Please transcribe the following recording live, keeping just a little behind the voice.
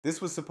This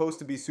was supposed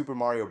to be Super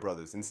Mario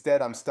Bros.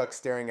 Instead, I'm stuck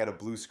staring at a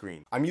blue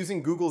screen. I'm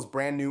using Google's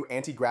brand new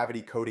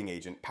anti-gravity coding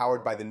agent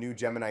powered by the new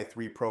Gemini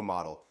 3 Pro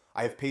model.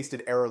 I have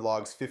pasted error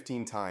logs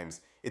 15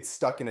 times. It's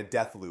stuck in a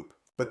death loop.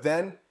 But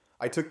then,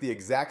 I took the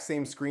exact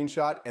same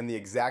screenshot and the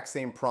exact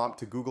same prompt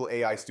to Google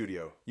AI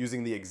Studio,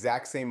 using the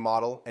exact same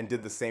model, and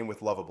did the same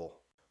with Lovable.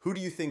 Who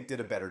do you think did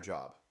a better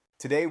job?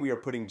 Today we are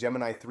putting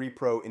Gemini 3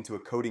 Pro into a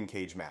coding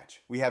cage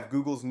match. We have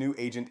Google's new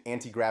agent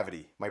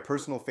Antigravity, my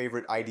personal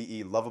favorite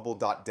IDE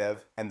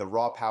Lovable.dev, and the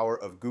raw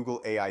power of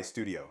Google AI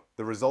Studio.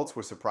 The results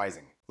were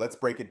surprising. Let's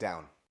break it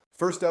down.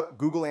 First up,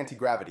 Google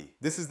Antigravity.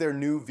 This is their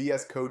new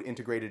VS Code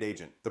integrated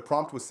agent. The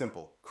prompt was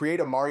simple.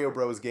 Create a Mario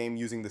Bros. Game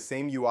using the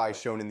same UI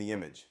shown in the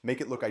image. Make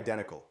it look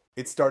identical.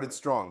 It started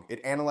strong. It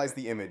analyzed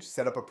the image,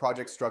 set up a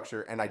project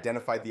structure, and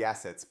identified the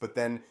assets, but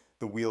then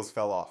the wheels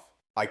fell off.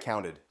 I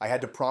counted. I had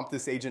to prompt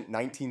this agent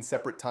 19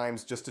 separate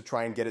times just to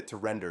try and get it to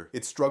render.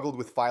 It struggled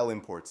with file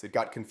imports, it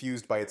got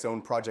confused by its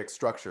own project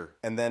structure,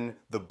 and then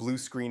the blue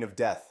screen of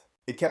death.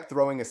 It kept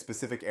throwing a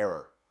specific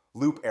error.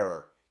 Loop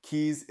error.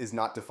 Keys is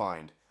not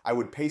defined. I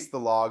would paste the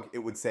log, it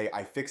would say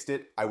I fixed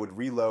it, I would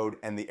reload,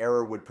 and the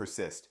error would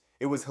persist.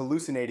 It was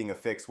hallucinating a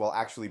fix while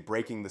actually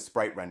breaking the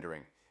sprite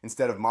rendering.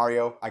 Instead of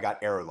Mario, I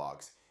got error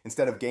logs.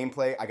 Instead of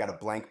gameplay, I got a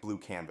blank blue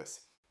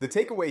canvas. The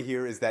takeaway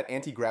here is that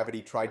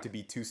Antigravity tried to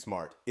be too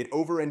smart. It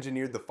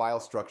over-engineered the file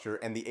structure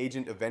and the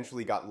agent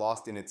eventually got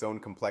lost in its own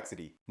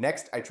complexity.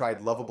 Next, I tried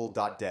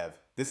Lovable.dev.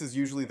 This is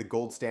usually the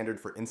gold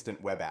standard for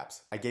instant web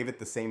apps. I gave it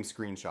the same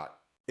screenshot.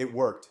 It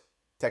worked.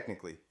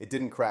 Technically. It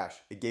didn't crash.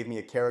 It gave me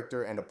a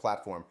character and a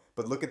platform.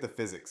 But look at the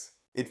physics.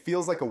 It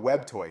feels like a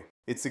web toy.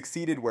 It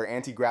succeeded where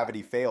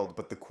Antigravity failed,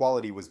 but the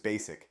quality was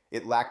basic.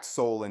 It lacked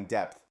soul and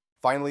depth.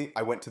 Finally,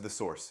 I went to the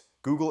source.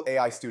 Google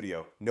AI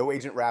Studio. No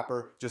agent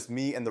wrapper, just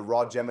me and the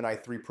raw Gemini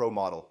 3 Pro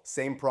model.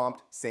 Same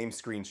prompt, same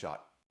screenshot.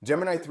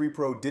 Gemini 3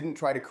 Pro didn't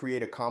try to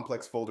create a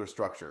complex folder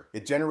structure.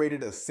 It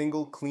generated a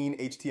single clean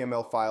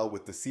HTML file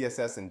with the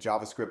CSS and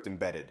JavaScript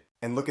embedded.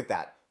 And look at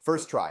that.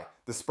 First try.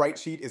 The sprite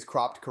sheet is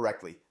cropped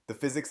correctly. The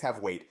physics have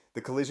weight. The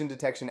collision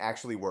detection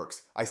actually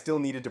works. I still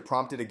needed to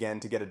prompt it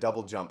again to get a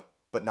double jump,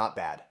 but not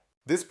bad.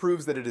 This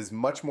proves that it is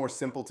much more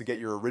simple to get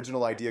your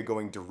original idea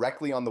going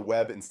directly on the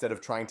web instead of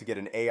trying to get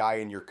an AI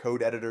in your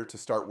code editor to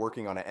start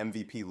working on an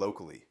MVP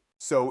locally.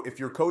 So if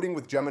you're coding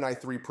with Gemini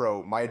 3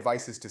 Pro, my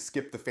advice is to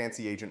skip the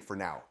fancy agent for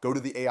now. Go to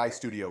the AI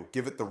Studio,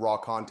 give it the raw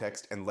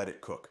context, and let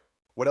it cook.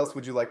 What else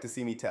would you like to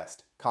see me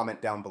test?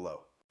 Comment down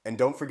below. And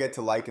don't forget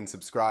to like and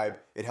subscribe.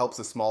 It helps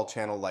a small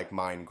channel like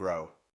mine grow.